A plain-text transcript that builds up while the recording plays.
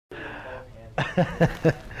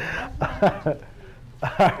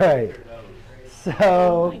All right.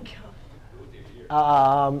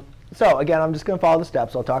 So again, I'm just going to follow the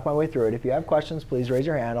steps. I'll talk my way through it. If you have questions, please raise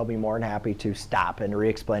your hand. I'll be more than happy to stop and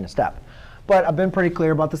re-explain a step. But I've been pretty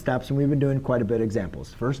clear about the steps, and we've been doing quite a bit of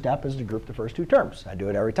examples. First step is to group the first two terms. I do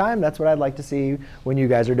it every time. That's what I'd like to see when you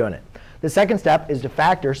guys are doing it. The second step is to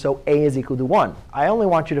factor so a is equal to 1. I only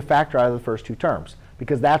want you to factor out of the first two terms,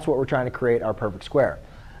 because that's what we're trying to create our perfect square.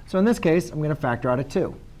 So in this case, I'm going to factor out of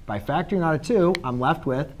 2. By factoring out of 2, I'm left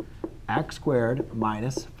with x squared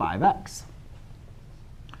minus 5x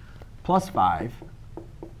plus 5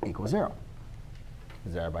 equals 0.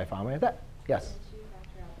 Does everybody follow me with that? Yes?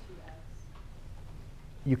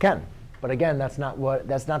 You can. But again, that's not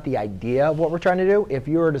the idea of what we're trying to do. If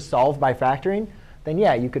you were to solve by factoring, then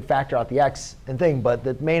yeah, you could factor out the x and thing. But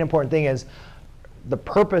the main important thing is the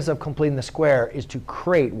purpose of completing the square is to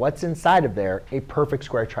create what's inside of there, a perfect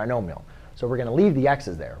square trinomial. So we're going to leave the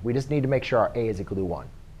x's there. We just need to make sure our a is equal to 1.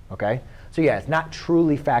 OK? So yeah, it's not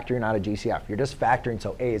truly factoring out a GCF. You're just factoring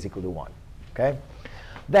so a is equal to 1. OK?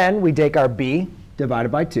 Then we take our b divided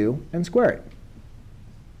by 2 and square it.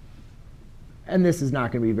 And this is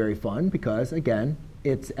not going to be very fun because, again,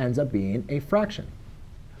 it ends up being a fraction.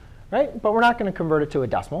 Right? But we're not going to convert it to a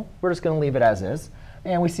decimal. We're just going to leave it as is.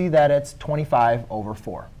 And we see that it's 25 over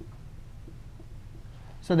 4.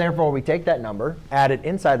 So therefore, we take that number, add it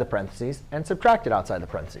inside the parentheses, and subtract it outside the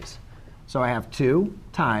parentheses. So I have 2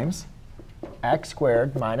 times x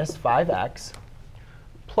squared minus 5x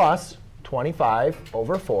plus 25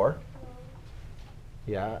 over 4.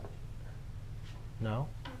 Yeah? No?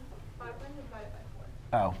 5 divided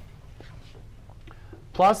by 4. Oh.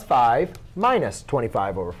 Plus 5 minus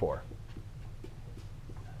 25 over 4.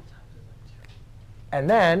 And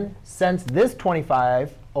then, since this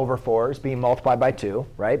 25 over 4 is being multiplied by 2,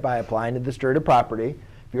 right, by applying the distributive property,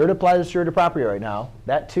 if you were to apply the distributive property right now,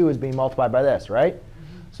 that 2 is being multiplied by this, right?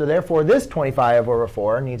 So therefore, this 25 over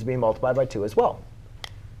 4 needs to be multiplied by 2 as well.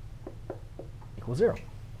 Equals 0.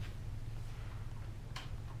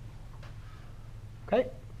 OK?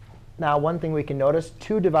 Now, one thing we can notice,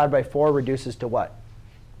 2 divided by 4 reduces to what?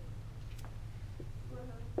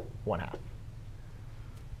 1/2.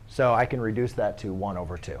 So I can reduce that to 1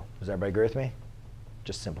 over 2. Does everybody agree with me?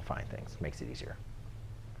 Just simplifying things makes it easier.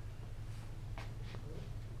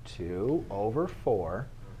 2 over 4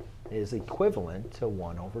 is equivalent to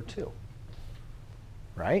 1 over 2.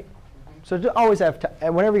 Right? So to always have,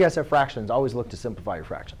 and whenever you guys have fractions, always look to simplify your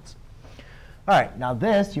fractions. All right, now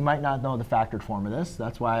this, you might not know the factored form of this.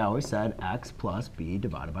 That's why I always said x plus b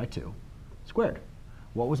divided by 2 squared.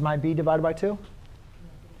 What was my b divided by 2?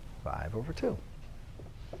 5 over 2.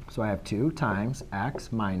 So I have 2 times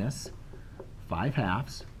x minus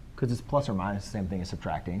 5/2, because it's plus or minus, the same thing as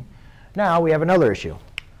subtracting. Now we have another issue.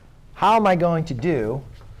 How am I going to do,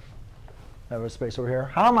 I have a space over here,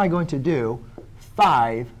 how am I going to do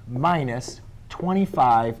 5 minus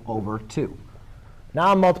 25 over 2?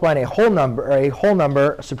 Now I'm multiplying a whole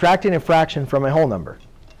number, subtracting a fraction from a whole number.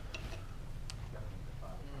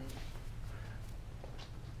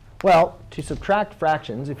 Well, to subtract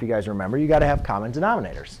fractions, if you guys remember, you got to have common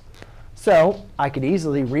denominators. So I could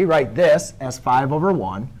easily rewrite this as 5 over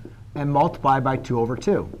 1 and multiply by 2 over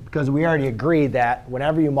 2. Because we already agreed that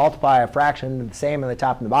whenever you multiply a fraction the same in the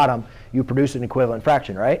top and the bottom, you produce an equivalent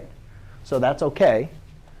fraction, right? So that's OK.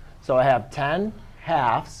 So I have 10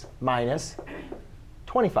 halves minus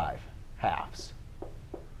 25 halves.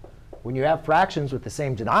 When you have fractions with the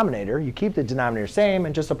same denominator, you keep the denominator same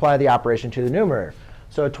and just apply the operation to the numerator.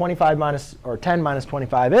 So 25 minus, or 10 minus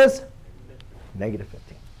 25 is negative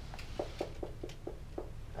 15.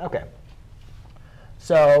 OK.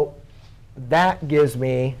 So that gives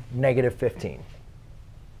me negative 15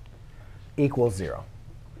 equals 0.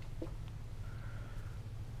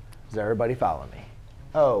 Does everybody follow me?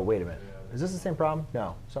 Oh, wait a minute. Is this the same problem?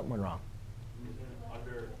 No, something went wrong. Isn't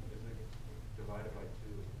it divided by 2?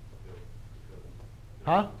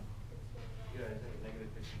 Huh? Yeah, isn't it negative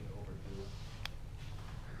 15 over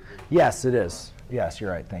 2? Yes, it is. Yes, you're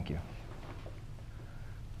right. Thank you.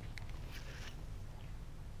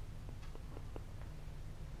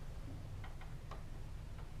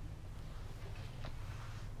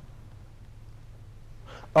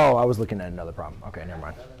 Oh, I was looking at another problem. OK, never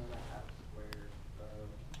mind.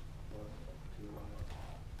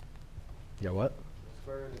 Yeah, what?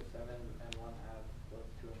 Square root of 7 and 1/2 plus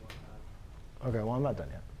 2 and 1/2. OK, well, I'm not done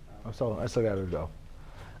yet. I still got to go.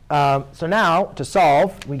 So now, to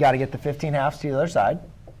solve, we got to get the 15 halves to the other side.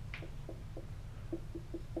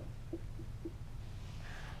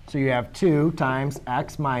 So you have 2 times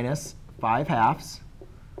x minus 5 halves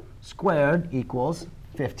squared equals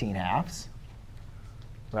 15 halves.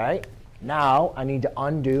 right? Now I need to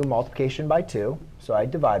undo multiplication by 2, so I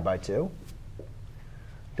divide by 2.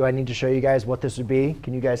 Do I need to show you guys what this would be?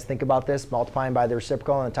 Can you guys think about this? Multiplying by the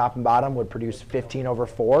reciprocal on the top and bottom would produce 15 over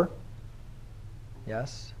 4.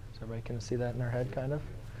 Yes? Is everybody going to see that in their head, kind of?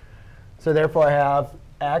 So therefore, I have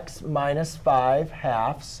x minus 5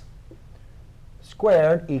 halves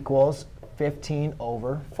squared equals 15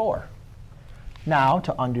 over 4. Now,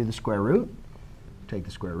 to undo the square root, take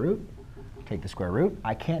the square root, take the square root.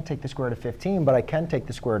 I can't take the square root of 15, but I can take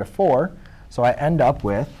the square root of 4. So I end up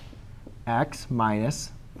with x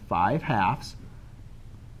minus 5 halves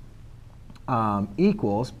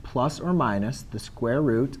equals plus or minus the square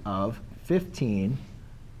root of 15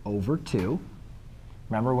 over 2.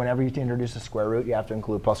 Remember, whenever you introduce a square root, you have to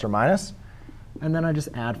include plus or minus. And then I just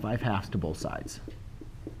add 5 halves to both sides.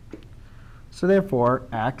 So therefore,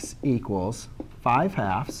 x equals 5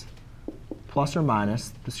 halves plus or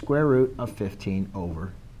minus the square root of 15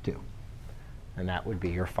 over 2. And that would be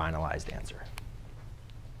your finalized answer.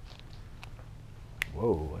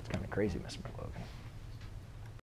 Whoa, that's kind of crazy, Mr. McLogan.